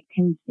a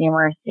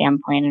consumer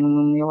standpoint, and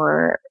when we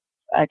were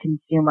a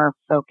consumer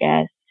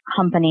focused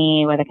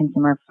company with a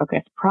consumer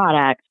focused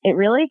product, it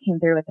really came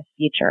through with the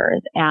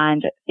features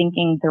and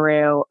thinking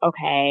through,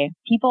 okay,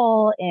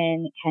 people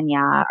in Kenya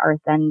are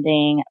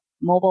sending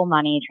mobile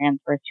money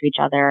transfers to each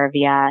other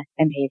via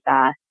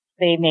M-Pesa.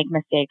 They make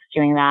mistakes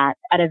doing that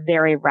at a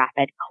very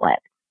rapid clip.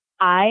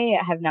 I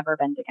have never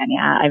been to Kenya.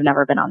 I've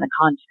never been on the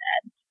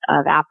continent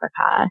of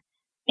Africa.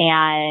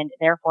 And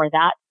therefore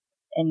that's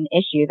an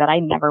issue that I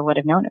never would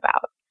have known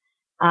about.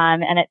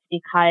 And it's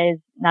because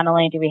not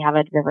only do we have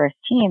a diverse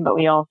team, but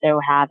we also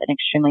have an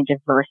extremely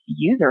diverse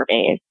user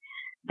base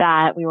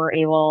that we were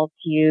able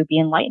to be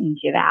enlightened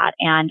to that.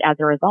 And as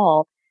a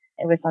result,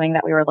 it was something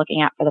that we were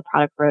looking at for the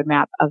product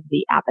roadmap of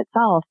the app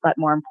itself. But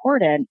more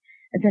important,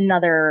 it's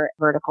another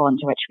vertical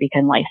into which we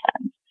can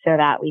license so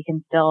that we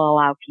can still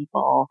allow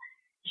people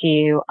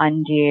to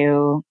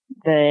undo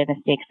the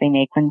mistakes they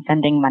make when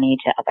sending money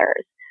to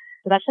others.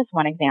 So that's just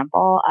one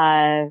example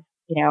of,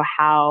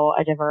 how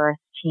a diverse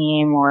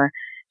team or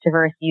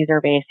diverse user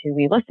base who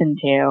we listen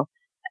to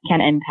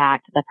can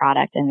impact the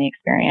product and the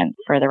experience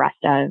for the rest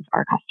of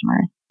our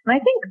customers. And I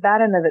think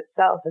that in of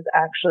itself is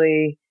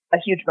actually a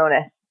huge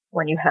bonus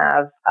when you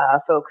have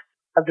folks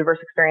of diverse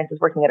experiences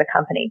working at a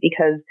company,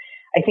 because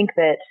I think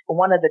that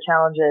one of the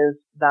challenges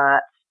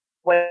that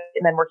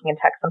white men working in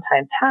tech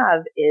sometimes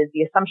have is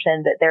the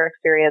assumption that their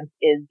experience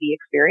is the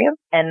experience,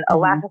 and a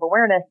lack of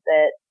awareness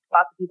that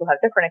lots of people have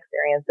different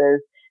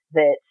experiences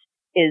that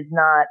is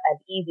not as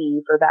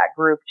easy for that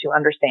group to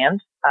understand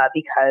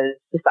because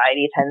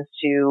society tends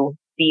to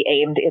be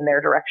aimed in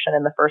their direction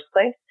in the first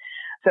place.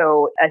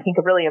 So I think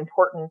a really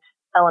important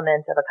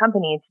element of a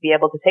company to be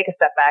able to take a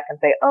step back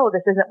and say, oh,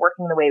 this isn't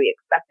working the way we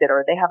expected,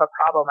 or they have a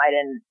problem I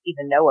didn't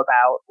even know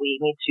about. We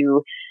need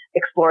to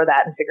explore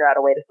that and figure out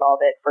a way to solve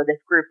it for this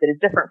group that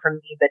is different from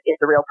me, but is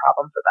a real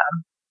problem for them.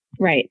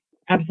 Right.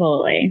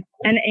 Absolutely.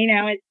 And,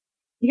 it's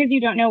because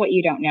you don't know what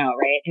you don't know,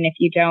 right? And if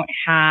you don't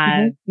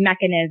have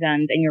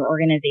mechanisms in your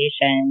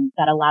organization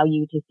that allow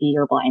you to see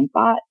your blind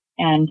spot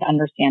and to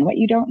understand what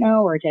you don't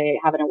know, or to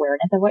have an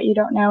awareness of what you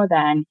don't know,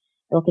 then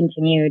you'll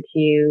continue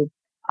to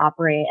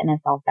operate in a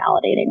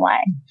self-validating way.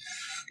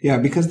 Yeah,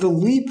 because the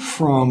leap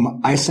from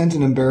I sent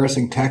an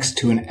embarrassing text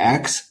to an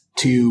ex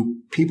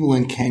to people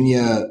in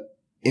Kenya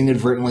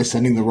inadvertently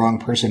sending the wrong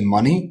person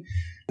money,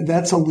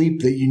 that's a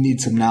leap that you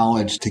need some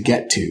knowledge to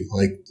get to.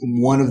 Like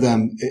one of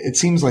them, it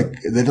seems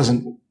like that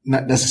doesn't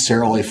not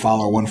necessarily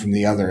follow one from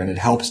the other. And it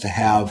helps to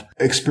have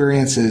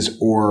experiences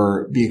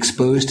or be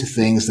exposed to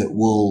things that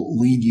will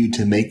lead you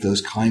to make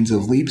those kinds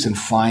of leaps and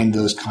find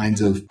those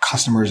kinds of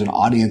customers and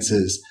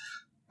audiences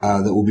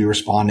that will be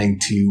responding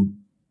to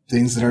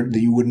things that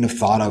you wouldn't have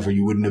thought of or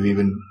you wouldn't have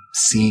even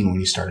seen when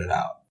you started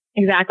out.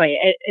 Exactly.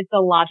 It's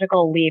a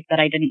logical leap that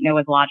I didn't know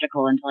was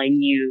logical until I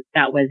knew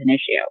that was an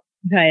issue.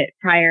 But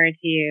prior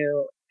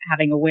to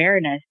having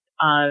awareness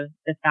of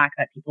the fact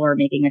that people are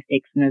making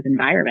mistakes in those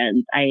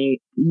environments, I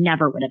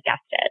never would have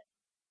guessed it.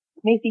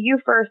 Macy, you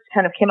first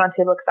kind of came on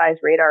TableXI's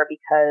radar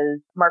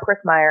because Mark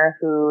Rickmeyer,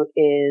 who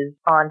is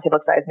on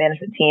TableXI's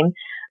management team,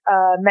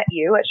 met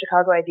you at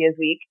Chicago Ideas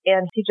Week.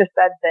 And he just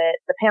said that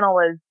the panel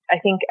was, I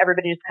think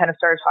everybody just kind of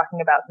started talking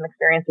about some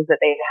experiences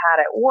that they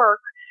had at work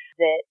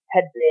that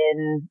had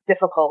been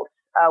difficult,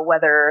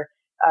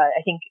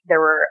 I think there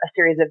were a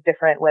series of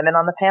different women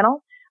on the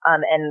panel.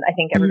 And I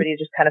think everybody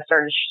just kind of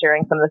started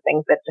sharing some of the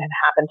things that had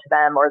happened to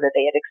them or that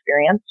they had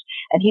experienced.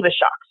 And he was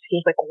shocked.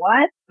 He's like,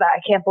 what? I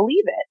can't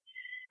believe it.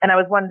 And I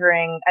was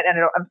wondering,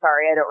 I'm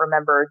sorry, I don't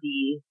remember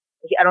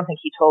I don't think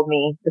he told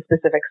me the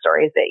specific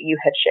stories that you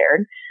had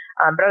shared.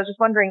 But I was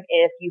just wondering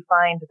if you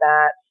find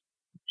that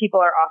people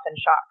are often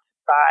shocked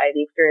by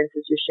the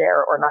experiences you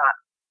share or not.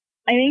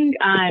 I think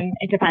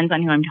it depends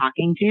on who I'm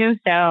talking to.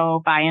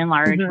 So by and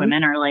large,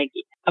 women are like,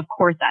 of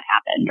course that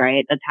happened,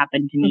 right? That's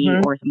happened to me,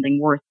 or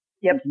something worse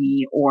to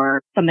me,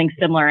 or something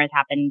similar has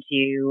happened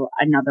to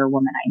another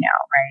woman I know,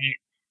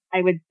 right?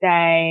 I would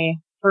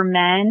say for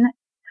men,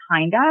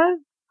 kind of.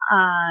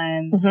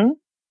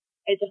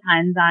 It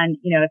depends on,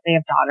 if they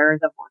have daughters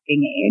of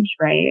working age,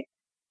 right?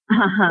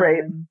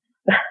 Right.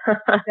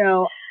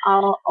 So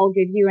I'll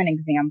give you an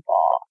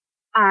example.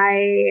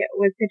 I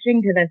was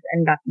pitching to this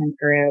investment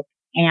group,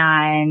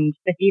 and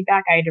the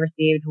feedback I'd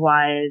received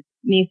was,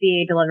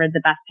 Macy delivered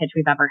the best pitch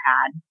we've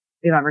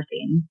ever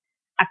seen.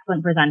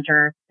 Excellent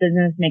presenter.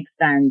 Business makes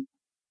sense.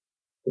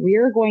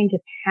 We're going to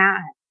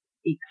pass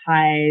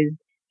because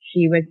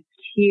she was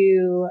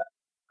too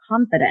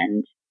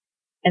confident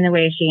in the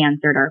way she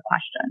answered our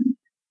questions.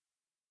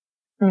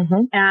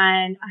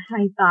 And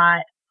I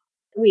thought,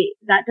 wait,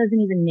 that doesn't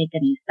even make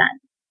any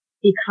sense.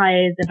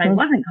 Because if I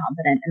wasn't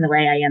confident in the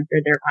way I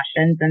answered their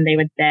questions, then they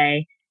would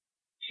say,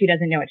 she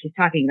doesn't know what she's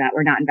talking about.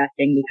 We're not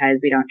investing because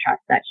we don't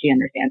trust that she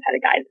understands how to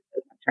guide this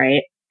business,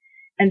 right?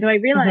 And so I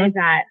realized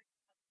that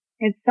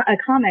it's a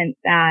comment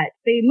that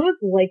they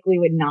most likely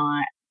would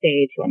not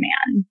say to a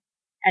man.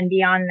 And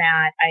beyond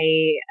that,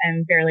 I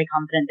am fairly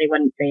confident they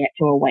wouldn't say it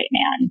to a white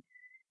man.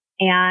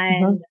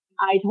 And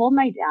I told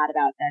my dad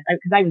about this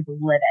because I was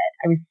livid.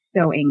 I was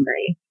so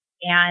angry.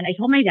 And I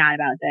told my dad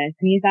about this,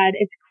 and he said,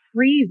 it's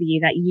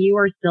crazy that you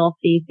are still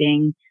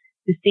facing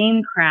the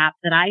same crap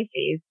that I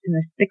faced in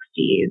the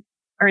 60s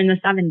or in the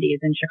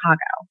 70s in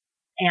Chicago.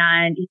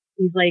 And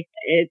he's like,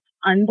 it's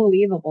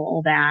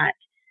unbelievable that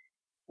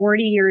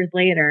 40 years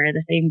later,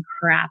 the same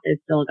crap is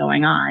still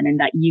going on and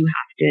that you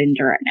have to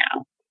endure it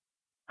now.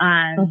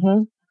 I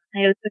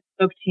also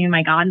spoke to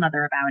my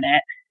godmother about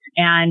it,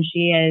 and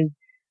she is,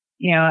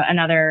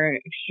 another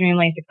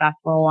extremely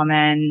successful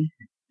woman,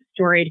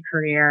 storied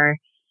career.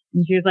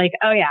 And she was like,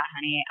 oh yeah,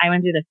 honey, I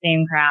went through the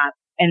same crap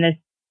in the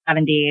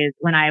 70s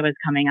when I was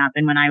coming up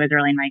and when I was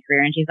early in my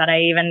career. And she said,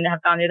 I even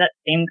have gone through that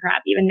same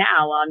crap even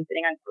now while I'm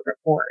sitting on corporate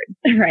boards,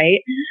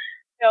 right?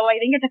 So I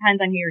think it depends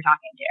on who you're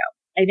talking to.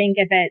 I think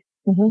if it's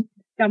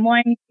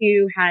someone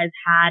who has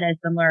had a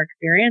similar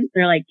experience,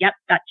 they're like, yep,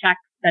 that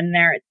checks, been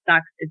there, it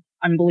sucks, it's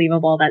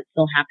unbelievable, that's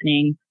still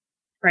happening,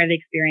 part of the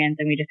experience,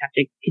 and we just have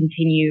to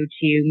continue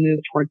to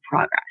move toward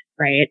progress.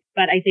 Right.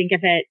 But I think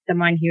if it's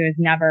someone who has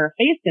never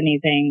faced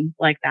anything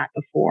like that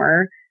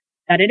before,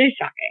 that it is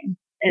shocking.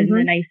 And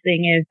the nice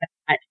thing is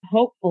that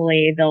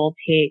hopefully they'll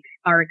take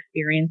our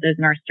experiences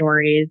and our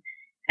stories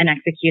and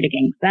execute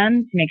against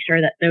them to make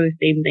sure that those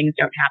same things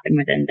don't happen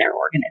within their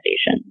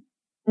organization.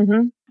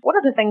 One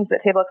of the things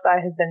that TableXI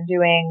has been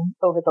doing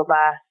over the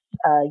last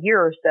year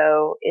or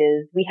so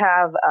is we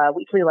have a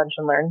weekly lunch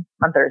and learn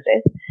on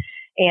Thursdays.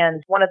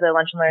 And one of the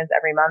lunch and learns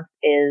every month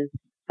is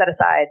set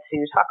aside to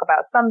talk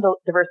about some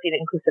diversity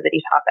and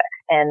inclusivity topic.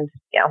 And,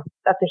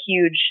 that's a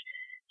huge,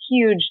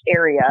 huge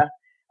area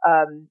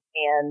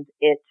And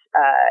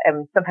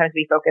sometimes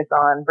we focus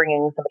on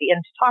bringing somebody in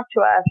to talk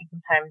to us.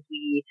 Sometimes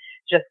we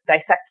just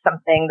dissect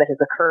something that has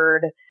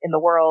occurred in the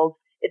world.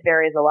 It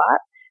varies a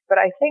lot. But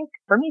I think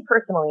for me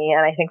personally,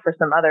 and I think for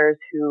some others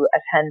who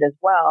attend as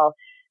well,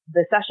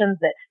 the sessions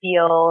that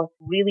feel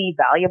really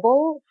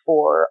valuable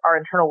for our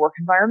internal work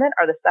environment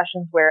are the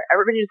sessions where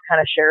everybody just kind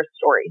of shares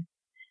stories.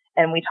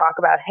 And we talk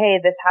about,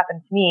 hey, this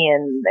happened to me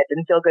and it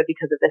didn't feel good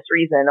because of this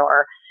reason.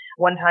 Or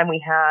one time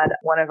we had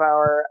one of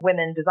our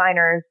women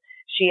designers,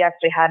 she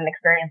actually had an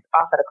experience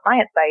off at a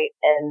client site,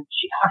 and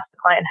she asked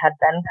the client had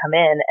then come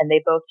in, and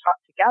they both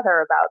talked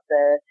together about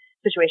the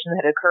situation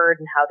that had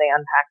occurred and how they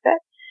unpacked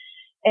it.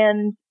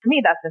 And to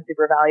me, that's been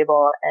super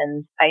valuable.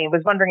 And I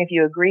was wondering if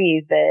you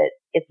agree that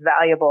it's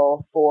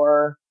valuable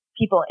for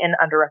people in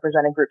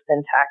underrepresented groups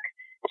in tech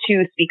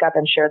to speak up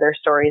and share their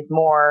stories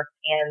more,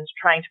 and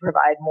trying to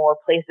provide more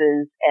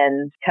places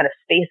and kind of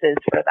spaces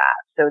for that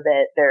so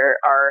that there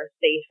are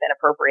safe and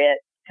appropriate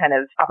kind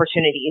of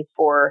opportunities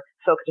for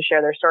folks to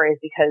share their stories.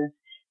 Because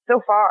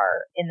so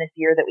far in this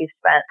year that we've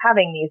spent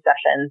having these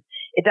sessions,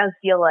 it does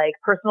feel like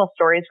personal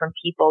stories from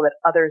people that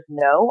others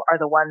know are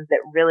the ones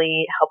that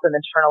really help them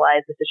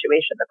internalize the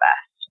situation the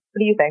best. What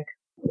do you think?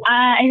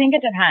 I think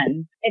it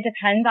depends. It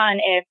depends on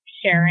if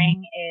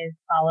sharing is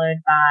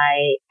followed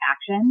by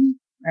action,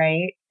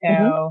 right?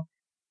 So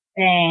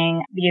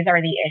saying these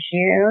are the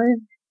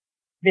issues,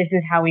 this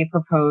is how we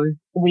propose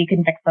we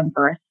can fix them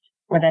first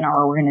within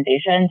our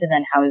organizations, and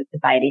then how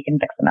society can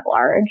fix them at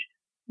large.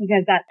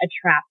 Because that's a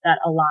trap that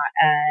a lot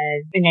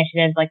of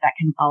initiatives like that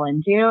can fall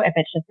into if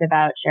it's just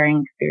about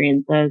sharing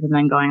experiences and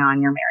then going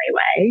on your merry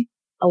way.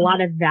 A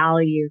lot of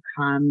value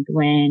comes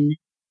when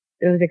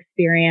those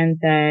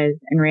experiences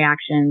and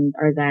reactions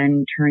are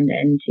then turned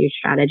into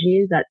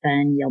strategies that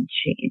then yield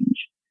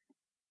change.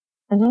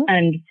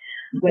 And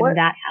when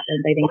that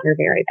happens, I think they're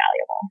very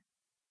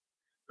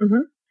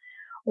valuable.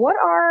 What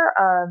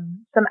are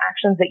some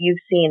actions that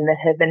you've seen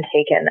that have been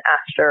taken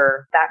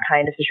after that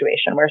kind of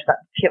situation where some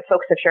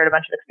folks have shared a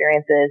bunch of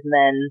experiences and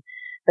then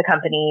the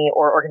company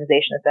or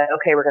organization has said,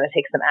 okay, we're going to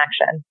take some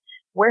action?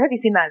 Where have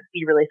you seen that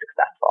be really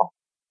successful?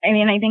 I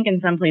mean, I think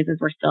in some places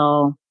we're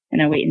still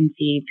in a wait and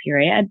see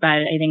period,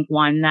 but I think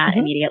one that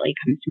immediately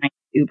comes to mind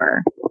is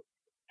Uber.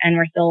 And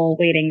we're still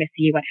waiting to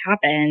see what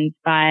happens.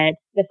 But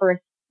the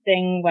first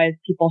thing was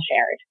people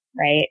shared,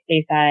 right?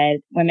 They said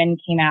women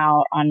came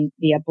out on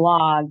via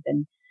blogs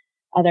and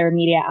other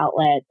media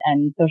outlets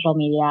and social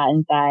media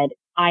and said,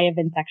 I have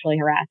been sexually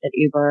harassed at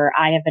Uber.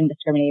 I have been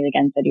discriminated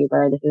against at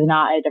Uber. This is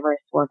not a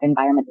diverse work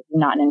environment. This is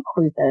not an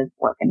inclusive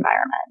work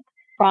environment.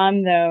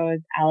 From those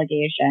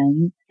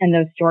allegations and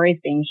those stories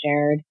being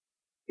shared,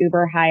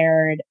 Uber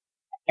hired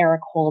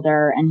Eric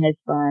Holder and his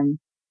firm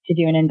to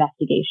do an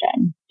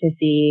investigation to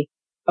see,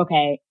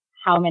 okay,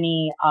 how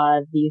many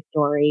of these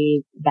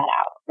stories vet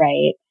out,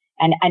 right?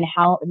 And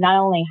how, not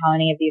only how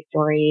many of these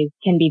stories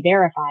can be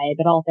verified,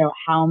 but also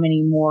how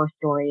many more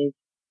stories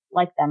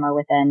like them are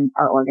within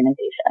our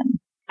organization.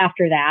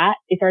 After that,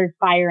 they started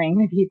firing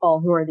the people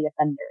who are the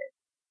offenders.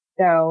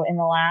 So in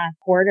the last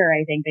quarter,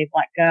 I think they've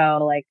let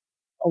go like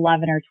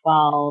 11 or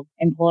 12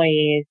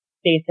 employees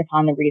based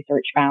upon the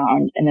research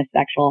found in the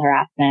sexual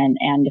harassment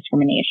and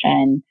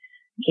discrimination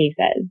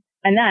cases.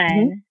 And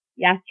then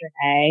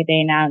yesterday,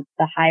 they announced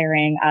the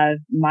hiring of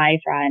my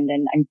friend,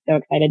 and I'm so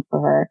excited for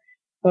her,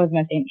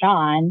 Cosmo St.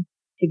 John,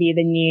 to be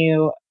the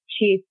new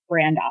chief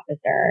brand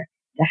officer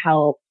to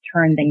help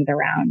turn things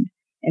around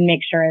and make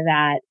sure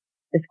that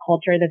this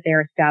culture that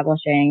they're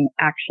establishing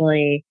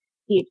actually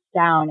seeps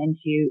down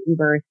into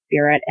Uber's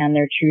spirit and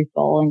their true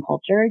soul and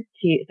culture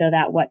so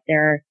that what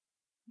they're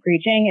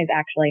preaching is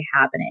actually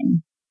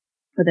happening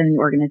within the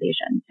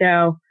organization.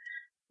 So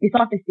we still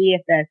have to see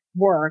if this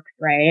works,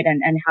 right?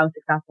 And how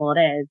successful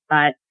it is.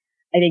 But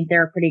I think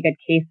they're a pretty good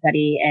case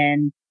study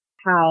in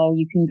how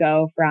you can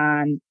go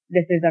from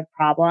this is a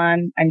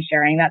problem, I'm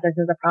sharing that this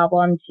is a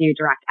problem, to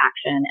direct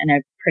action in a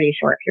pretty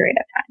short period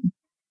of time.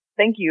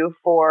 Thank you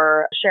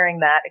for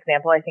sharing that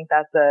example. I think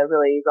that's a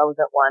really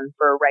relevant one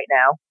for right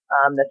now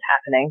that's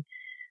happening.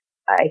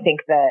 I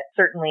think that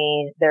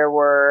certainly there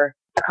were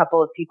a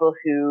couple of people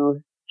who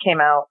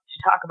came out to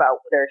talk about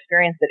their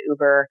experience at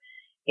Uber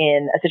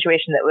in a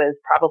situation that was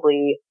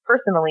probably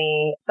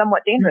personally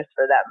somewhat dangerous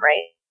for them,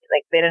 right?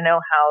 Like they didn't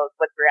know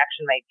what the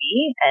reaction might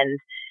be, and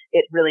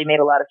it really made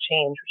a lot of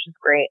change, which is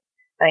great.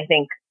 And I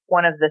think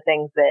one of the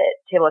things that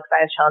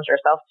TableXI has challenged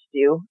ourselves to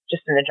do,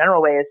 just in a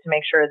general way, is to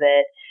make sure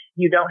that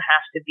you don't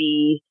have to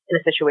be in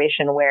a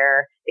situation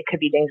where it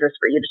could be dangerous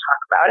for you to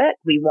talk about it.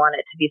 We want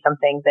it to be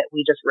something that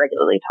we just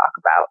regularly talk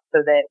about so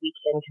that we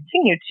can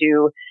continue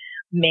to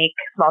make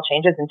small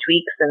changes and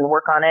tweaks and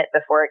work on it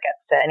before it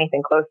gets to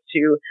anything close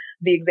to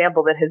the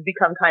example that has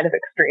become kind of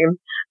extreme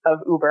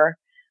of Uber.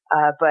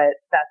 But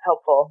that's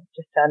helpful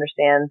just to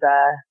understand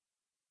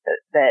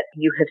that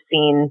you have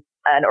seen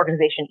an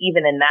organization,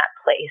 even in that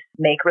place,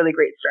 make really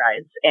great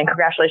strides. And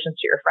congratulations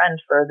to your friend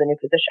for the new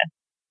position.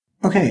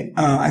 Okay,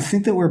 I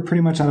think that we're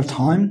pretty much out of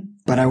time,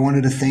 but I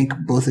wanted to thank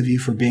both of you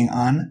for being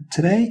on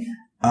today.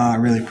 I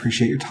really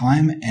appreciate your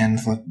time, and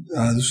this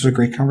was a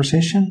great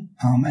conversation,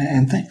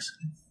 and thanks.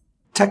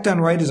 Tech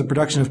Done Right is a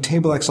production of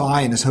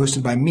TableXI and is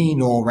hosted by me,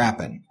 Noel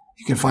Rappin.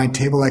 You can find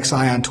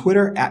TableXI on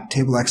Twitter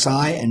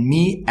 @TableXI and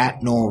me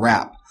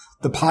 @NoelRapp.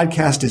 The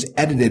podcast is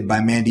edited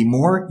by Mandy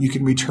Moore. You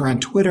can reach her on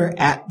Twitter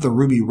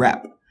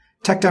 @TheRubyRep.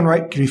 Tech Done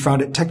Right can be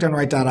found at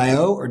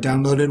techdoneright.io or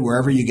downloaded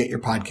wherever you get your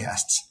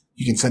podcasts.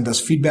 You can send us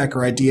feedback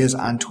or ideas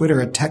on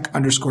Twitter at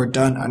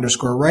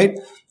tech_done_right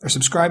or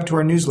subscribe to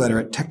our newsletter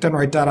at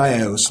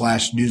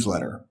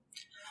techdoneright.io/newsletter.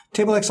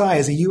 TableXI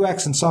is a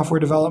UX and software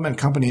development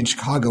company in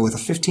Chicago with a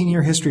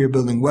 15-year history of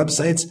building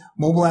websites,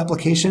 mobile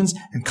applications,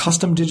 and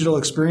custom digital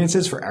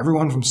experiences for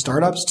everyone from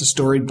startups to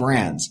storied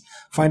brands.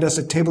 Find us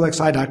at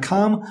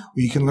tablexi.com, where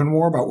you can learn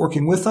more about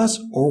working with us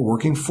or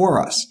working for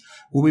us.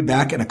 We'll be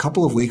back in a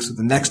couple of weeks with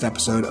the next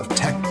episode of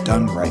Tech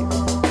Done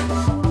Right.